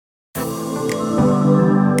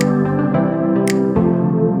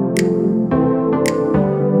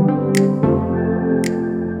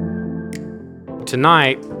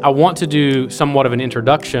tonight, I want to do somewhat of an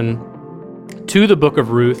introduction to the book of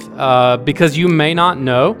Ruth because you may not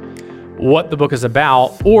know what the book is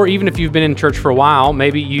about, or even if you've been in church for a while,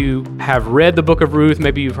 maybe you have read the book of Ruth,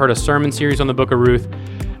 maybe you've heard a sermon series on the book of Ruth,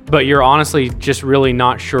 but you're honestly just really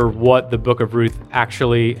not sure what the book of Ruth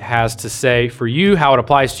actually has to say for you, how it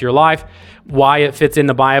applies to your life, why it fits in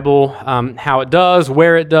the Bible, how it does,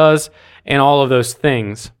 where it does, and all of those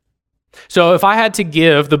things. So if I had to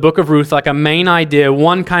give the book of Ruth like a main idea,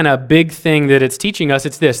 one kind of big thing that it's teaching us,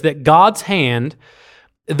 it's this, that God's hand,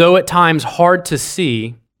 though at times hard to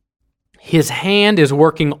see, His hand is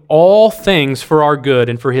working all things for our good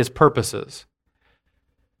and for His purposes.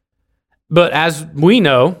 But as we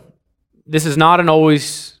know, this is not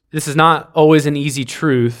always an easy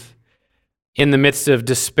truth in the midst of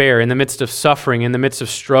despair, in the midst of suffering, in the midst of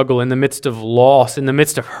struggle, in the midst of loss, in the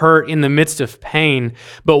midst of hurt, in the midst of pain.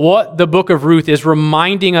 But what the book of Ruth is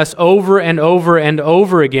reminding us over and over and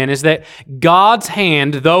over again is that God's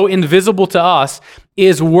hand, though invisible to us,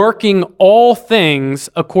 is working all things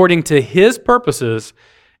according to His purposes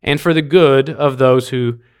and for the good of those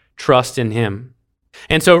who trust in Him.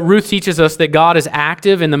 And so Ruth teaches us that God is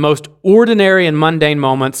active in the most ordinary and mundane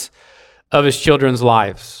moments of His children's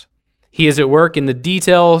lives. He is at work in the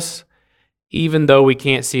details, even though we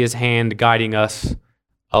can't see His hand guiding us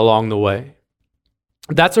along the way.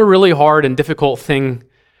 That's a really hard and difficult thing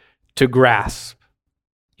to grasp.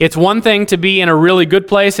 It's one thing to be in a really good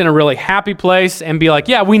place, in a really happy place, and be like,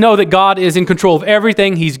 yeah, we know that God is in control of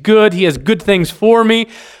everything. He's good. He has good things for me.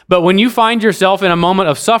 But when you find yourself in a moment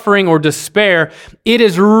of suffering or despair, it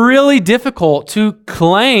is really difficult to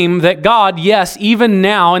claim that God, yes, even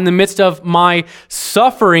now in the midst of my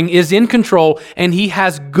suffering, is in control and He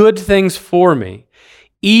has good things for me,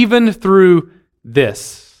 even through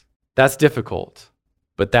this. That's difficult,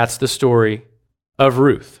 but that's the story of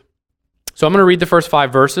Ruth. So I'm going to read the first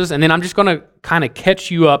 5 verses, and then I'm just going to kind of catch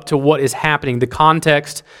you up to what is happening, the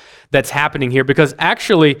context that's happening here. Because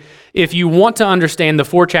actually, if you want to understand the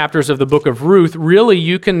 4 chapters of the book of Ruth, really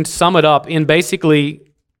you can sum it up in basically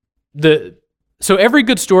so every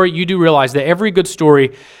good story, you do realize that every good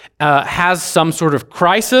story has some sort of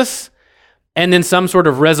crisis and then some sort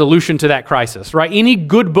of resolution to that crisis, right? Any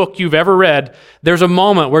good book you've ever read, there's a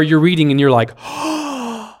moment where you're reading and you're like,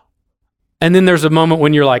 oh, and then there's a moment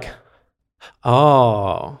when you're like,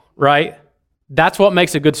 oh, right? That's what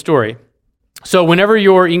makes a good story. So whenever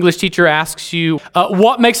your English teacher asks you,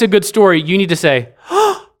 what makes a good story, you need to say,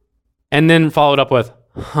 and then follow it up with,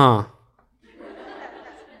 huh.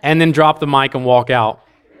 And then drop the mic and walk out.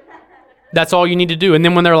 That's all you need to do. And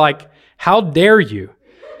then when they're like, how dare you?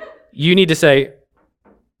 You need to say,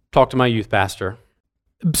 talk to my youth pastor.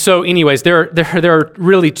 So anyways, there are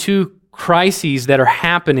really 2 crises that are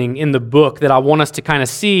happening in the book that I want us to kind of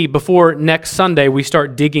see before next Sunday we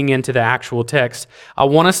start digging into the actual text. I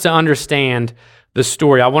want us to understand the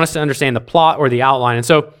story. I want us to understand the plot or the outline. And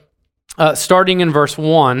so starting in verse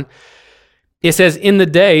 1, it says, "In the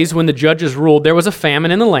days when the judges ruled, there was a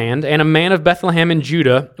famine in the land, and a man of Bethlehem in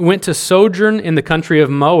Judah went to sojourn in the country of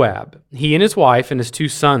Moab, he and his wife and his 2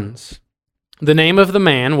 sons. The name of the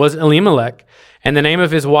man was Elimelech, and the name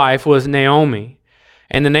of his wife was Naomi.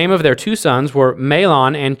 And the name of their 2 sons were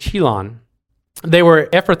Mahlon and Chilion. They were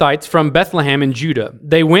Ephrathites from Bethlehem in Judah.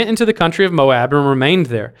 They went into the country of Moab and remained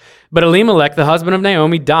there. But Elimelech, the husband of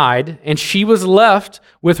Naomi, died, and she was left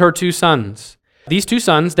with her 2 sons. These 2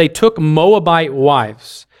 sons, they took Moabite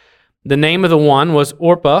wives. The name of the one was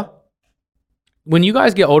Orpah." When you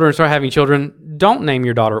guys get older and start having children, don't name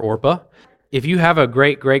your daughter Orpah. If you have a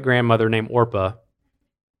great-great-grandmother named Orpah,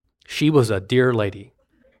 she was a dear lady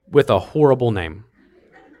with a horrible name.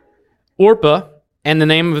 Orpah, and the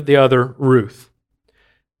name of the other, Ruth.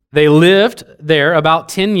 They lived there about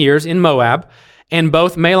 10 years in Moab, and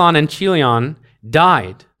both Mahlon and Chilion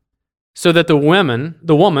died, so that the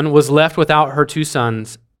woman was left without her 2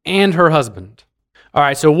 sons and her husband. All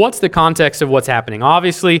right, so what's the context of what's happening?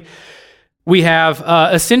 Obviously, we have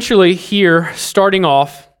essentially here, starting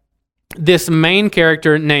off, this main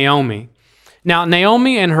character, Naomi. Now,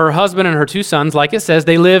 Naomi and her husband and her 2 sons, like it says,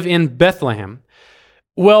 they live in Bethlehem.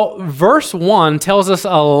 Well, verse 1 tells us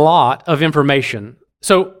a lot of information.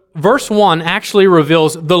 So verse 1 actually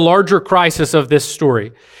reveals the larger crisis of this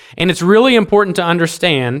story. And it's really important to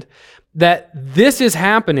understand that this is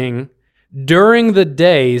happening during the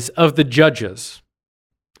days of the judges.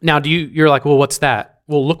 Now, you're like, well, what's that?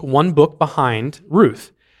 Well, look one book behind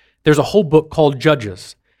Ruth. There's a whole book called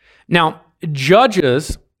Judges. Now,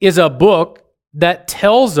 Judges is a book that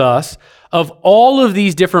tells us of all of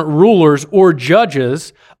these different rulers or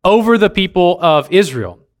judges over the people of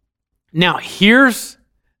Israel. Now, here's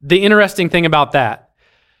the interesting thing about that,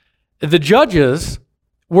 the judges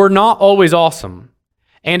were not always awesome.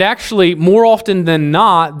 And actually, more often than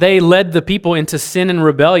not, they led the people into sin and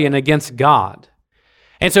rebellion against God.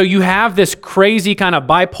 And so you have this crazy kind of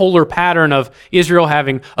bipolar pattern of Israel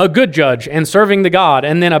having a good judge and serving the God,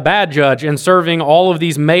 and then a bad judge and serving all of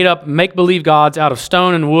these made-up, make-believe gods out of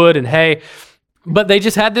stone and wood and hay. But they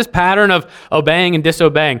just had this pattern of obeying and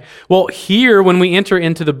disobeying. Well, here, when we enter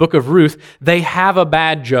into the book of Ruth, they have a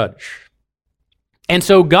bad judge. And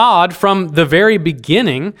so God, from the very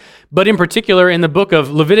beginning, but in particular in the book of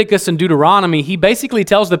Leviticus and Deuteronomy, he basically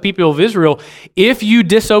tells the people of Israel, if you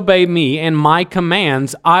disobey me and my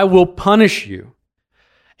commands, I will punish you.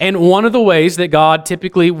 And one of the ways that God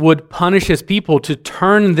typically would punish his people to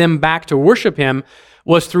turn them back to worship him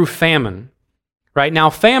was through famine. Right? Now,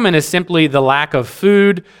 famine is simply the lack of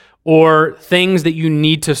food or things that you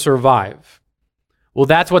need to survive. Well,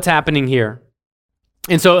 that's what's happening here.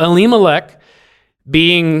 And so Elimelech,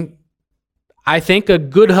 being, I think, a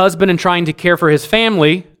good husband and trying to care for his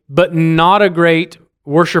family, but not a great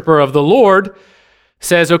worshiper of the Lord,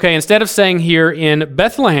 says, okay, instead of staying here in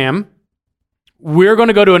Bethlehem, we're going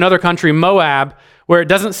to go to another country, Moab, where it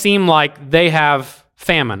doesn't seem like they have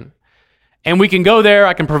famine. And we can go there,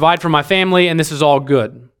 I can provide for my family, and this is all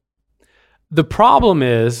good. The problem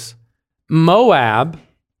is, Moab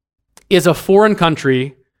is a foreign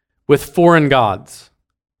country with foreign gods.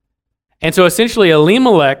 And so essentially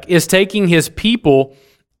Elimelech is taking his people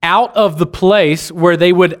out of the place where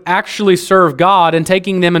they would actually serve God and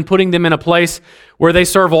taking them and putting them in a place where they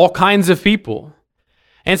serve all kinds of people.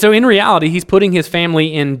 And so in reality, he's putting his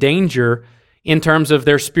family in danger in terms of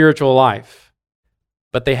their spiritual life.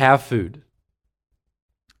 But they have food.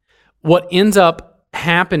 What ends up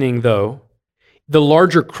happening, though, the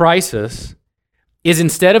larger crisis, is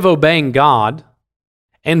instead of obeying God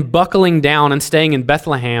and buckling down and staying in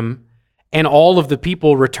Bethlehem, and all of the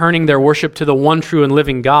people returning their worship to the one true and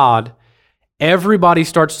living God, everybody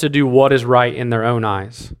starts to do what is right in their own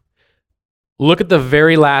eyes. Look at the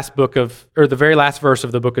very last verse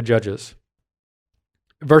of the book of Judges.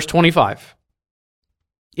 Verse 25.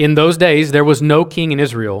 In those days, there was no king in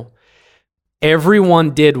Israel.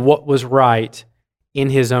 Everyone did what was right in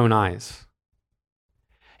his own eyes.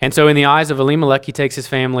 And so in the eyes of Elimelech, he takes his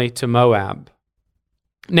family to Moab.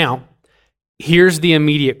 Now, here's the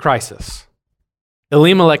immediate crisis.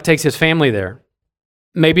 Elimelech takes his family there.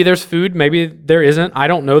 Maybe there's food, maybe there isn't. I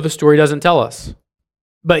don't know. The story doesn't tell us.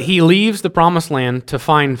 But he leaves the promised land to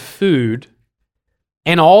find food,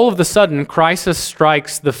 and all of a sudden, crisis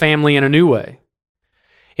strikes the family in a new way.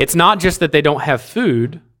 It's not just that they don't have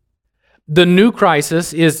food. The new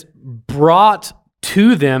crisis is brought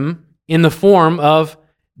to them in the form of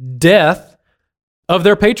death of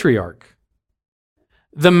their patriarch.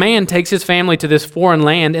 The man takes his family to this foreign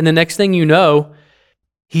land, and the next thing you know,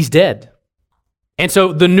 he's dead. And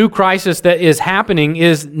so the new crisis that is happening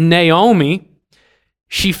is Naomi.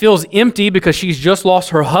 She feels empty because she's just lost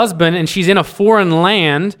her husband, and she's in a foreign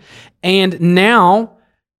land, and now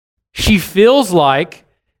she feels like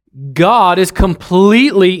God is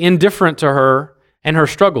completely indifferent to her and her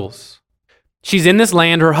struggles. She's in this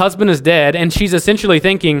land, her husband is dead, and she's essentially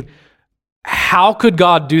thinking, how could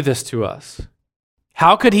God do this to us?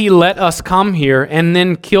 How could he let us come here and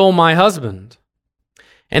then kill my husband?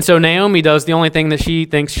 And so Naomi does the only thing that she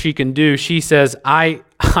thinks she can do. She says,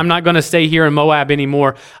 I'm not going to stay here in Moab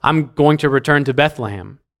anymore. I'm going to return to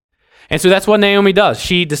Bethlehem. And so that's what Naomi does.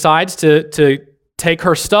 She decides to take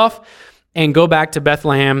her stuff and go back to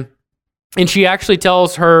Bethlehem. And she actually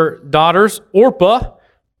tells her daughters, Orpah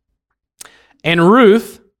and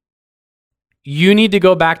Ruth, you need to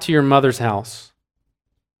go back to your mother's house.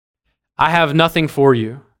 I have nothing for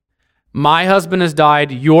you. My husband has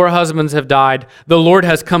died. Your husbands have died. The Lord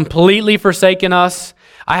has completely forsaken us.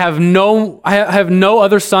 I have no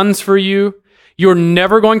other sons for you. You're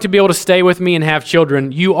never going to be able to stay with me and have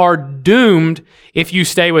children. You are doomed if you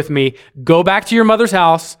stay with me. Go back to your mother's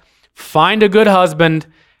house, find a good husband,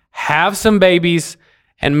 have some babies,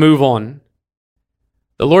 and move on.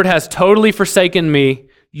 The Lord has totally forsaken me.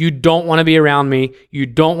 You don't want to be around me. You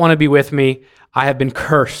don't want to be with me. I have been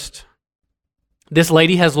cursed. This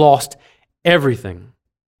lady has lost everything.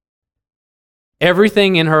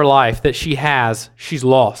 Everything in her life that she has, she's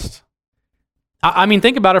lost. I mean,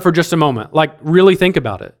 think about it for just a moment. Like, really think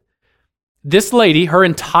about it. This lady, her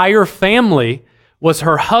entire family was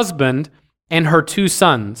her husband and her two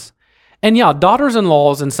sons. And yeah,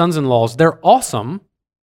 daughters-in-laws and sons-in-laws, they're awesome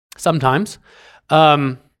sometimes,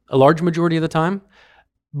 a large majority of the time,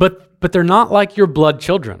 but they're not like your blood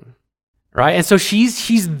children. Right? And so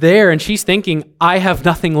she's there and she's thinking, I have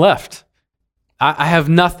nothing left. I have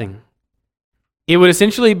nothing. It would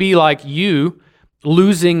essentially be like you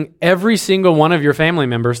losing every single one of your family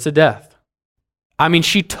members to death. I mean,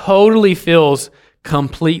 she totally feels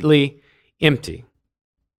completely empty.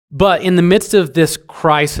 But in the midst of this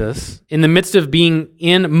crisis, in the midst of being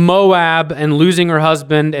in Moab and losing her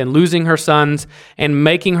husband and losing her sons and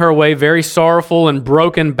making her way very sorrowful and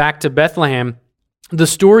broken back to Bethlehem, the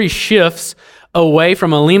story shifts away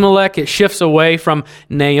from Elimelech, it shifts away from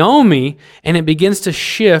Naomi, and it begins to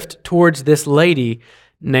shift towards this lady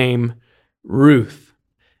named Ruth.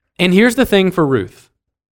 And here's the thing for Ruth.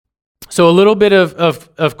 So a little bit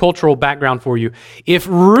of cultural background for you. If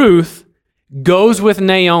Ruth goes with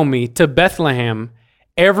Naomi to Bethlehem,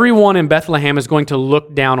 everyone in Bethlehem is going to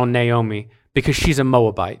look down on Naomi because she's a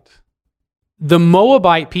Moabite. The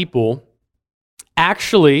Moabite people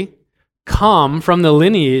actually come from the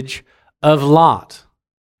lineage of Lot.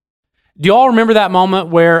 Do you all remember that moment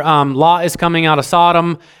where Lot is coming out of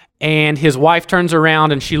Sodom and his wife turns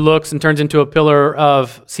around and she looks and turns into a pillar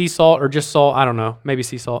of sea salt or just salt? I don't know, maybe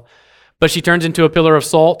sea salt. But she turns into a pillar of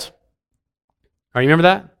salt. You remember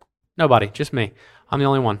that? Nobody, just me. I'm the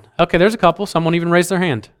only one. Okay, there's a couple. Someone even raised their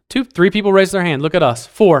hand. 2, 3 people raised their hand. Look at us.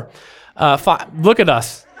 4, 5. Look at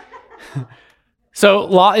us. So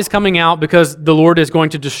Lot is coming out because the Lord is going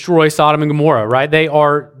to destroy Sodom and Gomorrah, right? They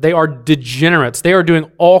are degenerates. They are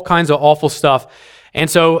doing all kinds of awful stuff. And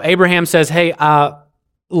so Abraham says, hey,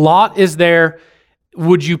 Lot is there.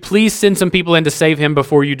 Would you please send some people in to save him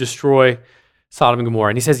before you destroy Sodom and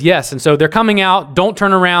Gomorrah? And he says, yes. And so they're coming out. Don't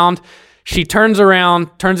turn around. She turns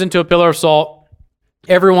around, turns into a pillar of salt.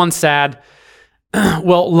 Everyone's sad.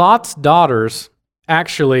 Well, Lot's daughters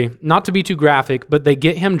actually, not to be too graphic, but they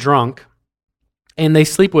get him drunk and they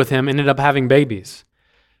sleep with him and end up having babies.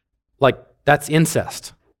 Like, that's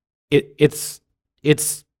incest. It's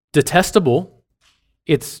detestable,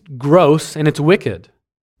 it's gross, and it's wicked.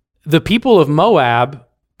 The people of Moab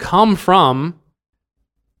come from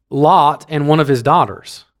Lot and one of his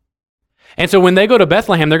daughters. And so when they go to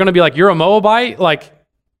Bethlehem, they're going to be like, you're a Moabite? Like,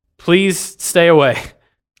 please stay away.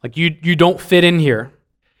 Like, you don't fit in here.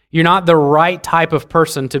 You're not the right type of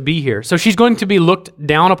person to be here. So she's going to be looked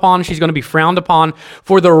down upon. She's going to be frowned upon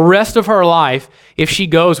for the rest of her life if she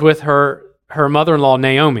goes with her mother-in-law,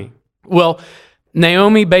 Naomi. Well,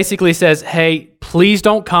 Naomi basically says, hey, please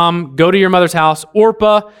don't come. Go to your mother's house.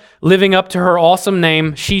 Orpah, living up to her awesome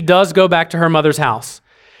name, she does go back to her mother's house.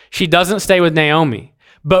 She doesn't stay with Naomi.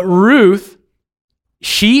 But Ruth,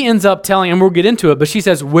 she ends up telling, and we'll get into it, but she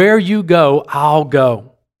says, where you go, I'll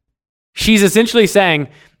go. She's essentially saying,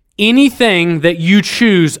 anything that you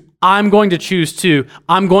choose, I'm going to choose too.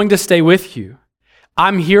 I'm going to stay with you.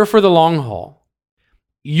 I'm here for the long haul.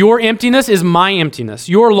 Your emptiness is my emptiness.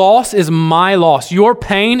 Your loss is my loss. Your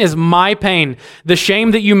pain is my pain. The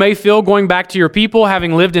shame that you may feel going back to your people,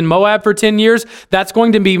 having lived in Moab for 10 years, that's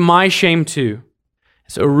going to be my shame too.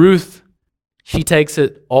 So Ruth, she takes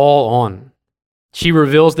it all on. She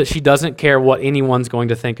reveals that she doesn't care what anyone's going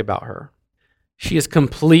to think about her. She is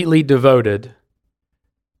completely devoted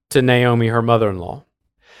to Naomi, her mother-in-law.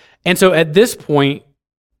 And so at this point,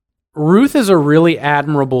 Ruth is a really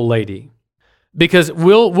admirable lady because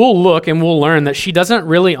we'll look and we'll learn that she doesn't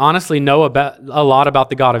really honestly know a lot about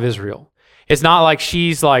the God of Israel. It's not like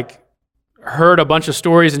she's like heard a bunch of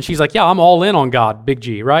stories and she's like, yeah, I'm all in on God, big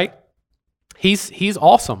G, right? He's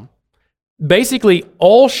awesome. Basically,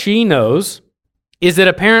 all she knows is that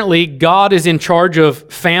apparently God is in charge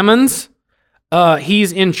of famines.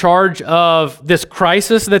 He's in charge of this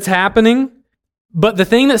crisis that's happening. But the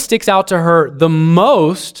thing that sticks out to her the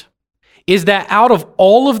most is that out of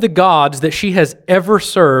all of the gods that she has ever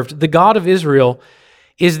served, the God of Israel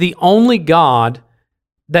is the only God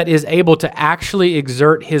that is able to actually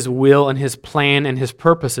exert his will and his plan and his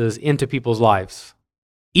purposes into people's lives.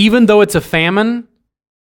 Even though it's a famine,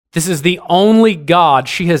 this is the only God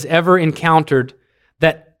she has ever encountered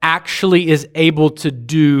that actually is able to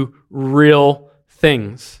do real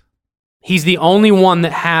things. He's the only one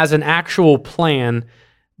that has an actual plan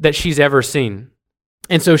that she's ever seen.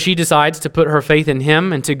 And so she decides to put her faith in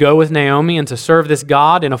him and to go with Naomi and to serve this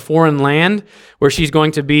God in a foreign land where she's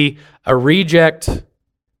going to be a reject.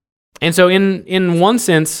 And so in one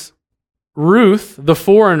sense, Ruth, the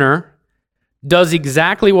foreigner, does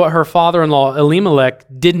exactly what her father-in-law Elimelech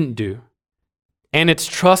didn't do. And it's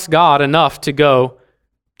trust God enough to go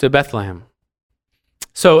to Bethlehem.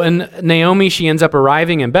 So in Naomi, she ends up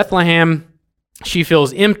arriving in Bethlehem. She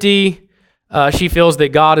feels empty. She feels that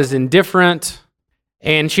God is indifferent.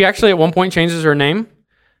 And she actually at one point changes her name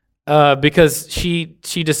because she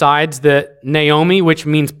decides that Naomi, which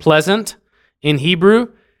means pleasant in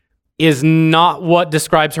Hebrew, is not what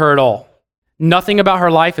describes her at all. Nothing about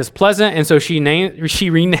her life is pleasant, and so she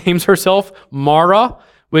renames herself Mara,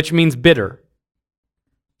 which means bitter.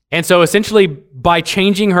 And so essentially, by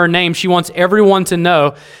changing her name, she wants everyone to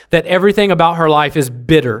know that everything about her life is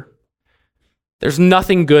bitter. There's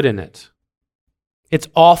nothing good in it. It's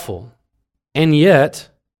awful. And yet,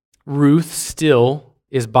 Ruth still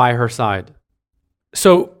is by her side.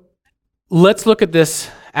 So let's look at this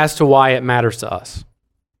as to why it matters to us.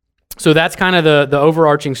 So that's kind of the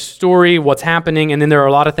overarching story, what's happening, and then there are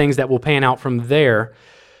a lot of things that will pan out from there.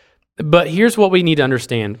 But here's what we need to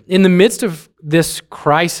understand. In the midst of this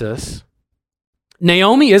crisis,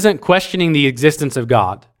 Naomi isn't questioning the existence of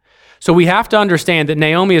God. So we have to understand that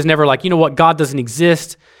Naomi is never like, you know what, God doesn't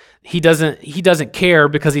exist. He doesn't care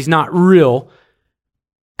because he's not real.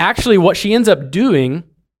 Actually, what she ends up doing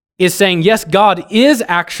is saying, yes, God is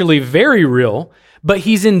actually very real, but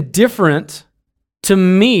he's indifferent to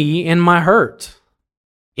me in my hurt,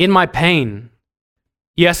 in my pain.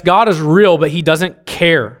 Yes, God is real, but he doesn't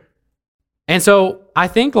care. And so I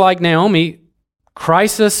think like Naomi,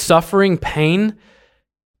 crisis, suffering, pain,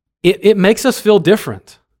 it makes us feel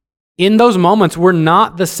different. In those moments, we're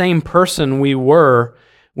not the same person we were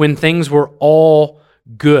when things were all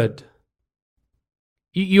good.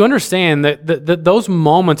 You understand that those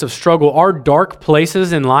moments of struggle, our dark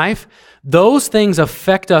places in life, those things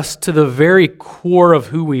affect us to the very core of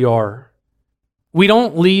who we are. We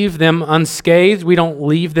don't leave them unscathed. We don't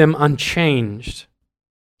leave them unchanged.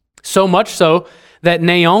 So much so that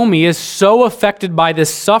Naomi is so affected by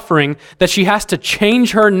this suffering that she has to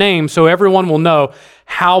change her name so everyone will know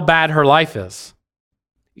how bad her life is.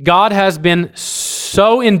 God has been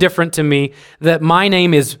so indifferent to me that my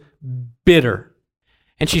name is bitter.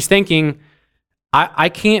 And she's thinking, I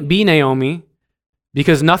can't be Naomi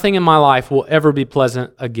because nothing in my life will ever be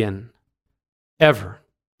pleasant again. Ever.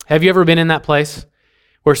 Have you ever been in that place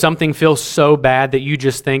where something feels so bad that you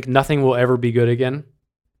just think nothing will ever be good again?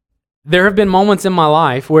 There have been moments in my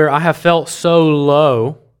life where I have felt so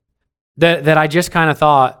low that I just kind of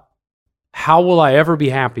thought, how will I ever be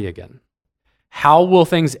happy again? How will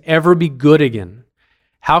things ever be good again?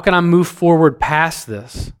 How can I move forward past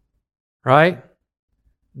this? Right?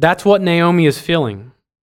 That's what Naomi is feeling.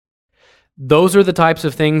 Those are the types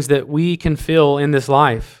of things that we can feel in this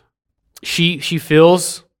life. She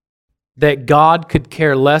feels that God could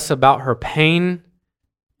care less about her pain,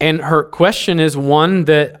 and her question is one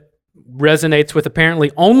that resonates with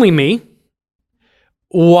apparently only me.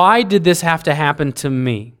 Why did this have to happen to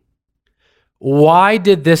me? Why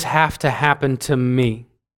did this have to happen to me?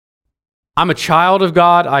 I'm a child of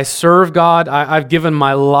God. I serve God. I've given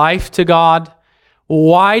my life to God.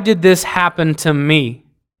 Why did this happen to me?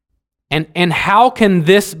 And how can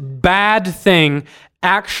this bad thing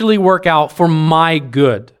actually work out for my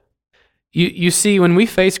good? You see, when we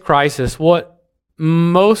face crisis, what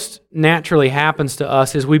most naturally happens to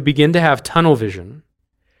us is we begin to have tunnel vision.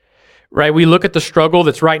 Right? We look at the struggle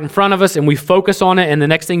that's right in front of us and we focus on it, and the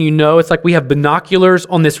next thing you know, it's like we have binoculars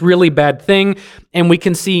on this really bad thing and we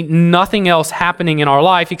can see nothing else happening in our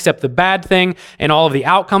life except the bad thing and all of the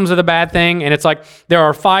outcomes of the bad thing. And it's like there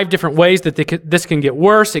are 5 different ways that this can get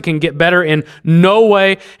worse. It can get better in no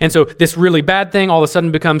way. And so this really bad thing all of a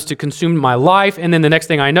sudden becomes to consume my life. And then the next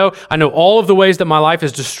thing I know all of the ways that my life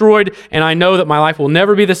is destroyed, and I know that my life will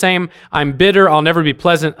never be the same. I'm bitter. I'll never be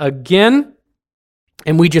pleasant again.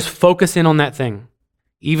 And we just focus in on that thing.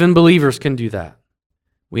 Even believers can do that.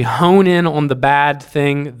 We hone in on the bad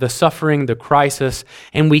thing, the suffering, the crisis,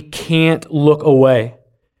 and we can't look away.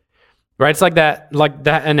 Right? It's like that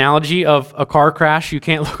analogy of a car crash you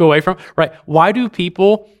can't look away from. Right? Why do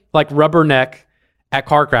people rubberneck at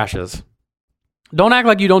car crashes? Don't act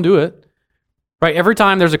like you don't do it. Right? Every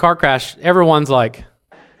time there's a car crash, everyone's like,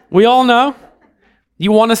 we all know.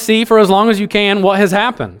 You want to see for as long as you can what has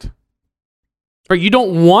happened. You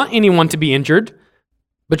don't want anyone to be injured,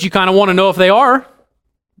 but you kind of want to know if they are.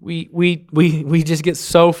 We just get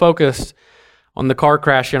so focused on the car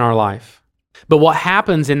crash in our life. But what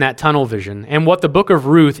happens in that tunnel vision, and what the book of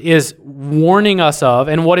Ruth is warning us of,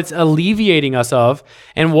 and what it's alleviating us of,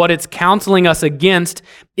 and what it's counseling us against,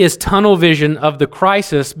 is tunnel vision of the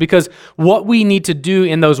crisis. Because what we need to do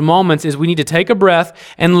in those moments is we need to take a breath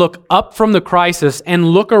and look up from the crisis and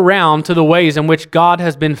look around to the ways in which God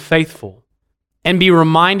has been faithful. And be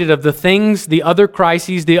reminded of the things, the other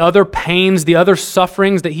crises, the other pains, the other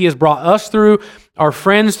sufferings that he has brought us through, our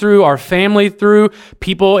friends through, our family through,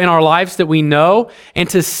 people in our lives that we know, and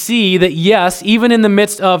to see that, yes, even in the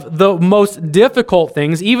midst of the most difficult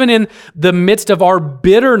things, even in the midst of our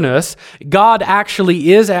bitterness, God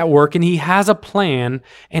actually is at work and he has a plan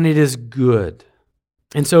and it is good.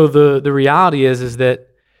 And so the reality is that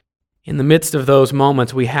In the midst of those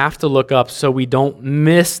moments, we have to look up so we don't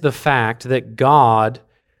miss the fact that God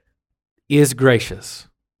is gracious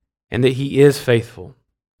and that He is faithful.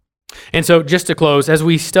 And so just to close, as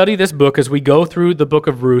we study this book, as we go through the book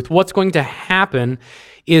of Ruth, what's going to happen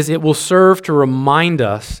is it will serve to remind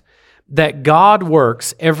us that God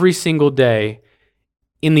works every single day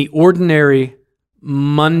in the ordinary,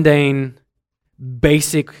 mundane,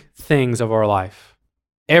 basic things of our life.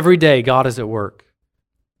 Every day, God is at work.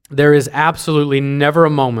 There is absolutely never a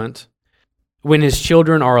moment when His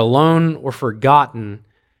children are alone or forgotten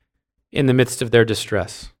in the midst of their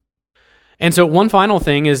distress. And so one final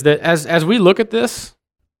thing is that as we look at this,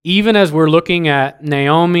 even as we're looking at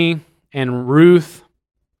Naomi and Ruth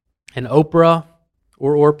and Oprah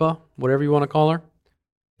or Orpah, whatever you want to call her,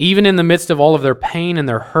 even in the midst of all of their pain and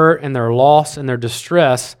their hurt and their loss and their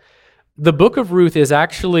distress, the book of Ruth is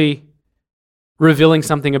actually revealing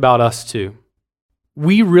something about us too.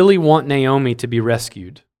 We really want Naomi to be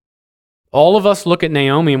rescued. All of us look at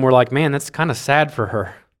Naomi and we're like, man, that's kind of sad for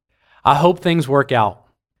her. I hope things work out.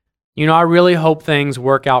 I really hope things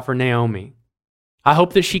work out for Naomi. I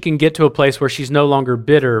hope that she can get to a place where she's no longer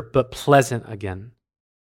bitter, but pleasant again.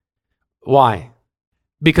 Why?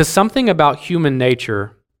 Because something about human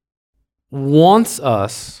nature wants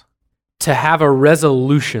us to have a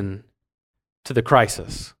resolution to the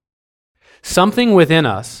crisis. Something within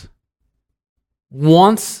us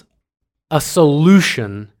wants a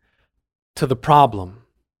solution to the problem.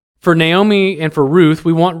 For Naomi and for Ruth,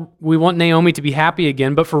 we want Naomi to be happy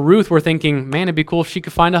again, but for Ruth, we're thinking, man, it'd be cool if she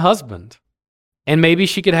could find a husband. And maybe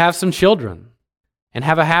she could have some children and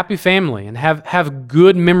have a happy family and have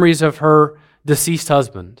good memories of her deceased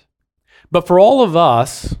husband. But for all of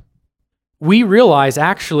us, we realize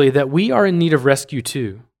actually that we are in need of rescue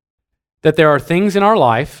too. That there are things in our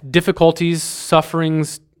life, difficulties,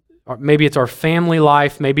 sufferings, or maybe it's our family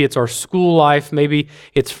life, maybe it's our school life, maybe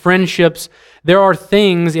it's friendships. There are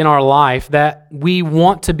things in our life that we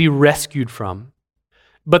want to be rescued from.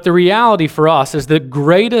 But the reality for us is the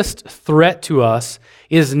greatest threat to us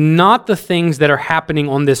is not the things that are happening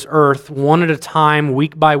on this earth one at a time,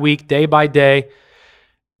 week by week, day by day.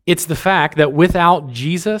 It's the fact that without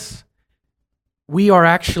Jesus, we are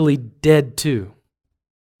actually dead too.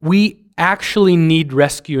 We actually need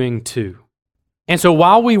rescuing too. And so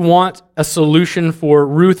while we want a solution for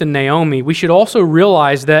Ruth and Naomi, we should also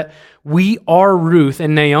realize that we are Ruth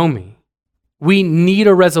and Naomi. We need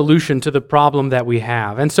a resolution to the problem that we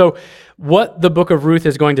have. And so what the book of Ruth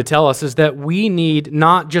is going to tell us is that we need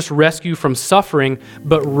not just rescue from suffering,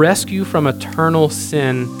 but rescue from eternal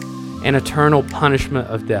sin and eternal punishment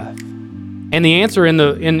of death. And the answer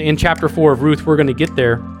in chapter 4 of Ruth, we're going to get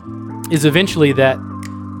there, is eventually that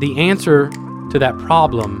the answer to that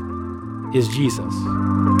problem is Jesus.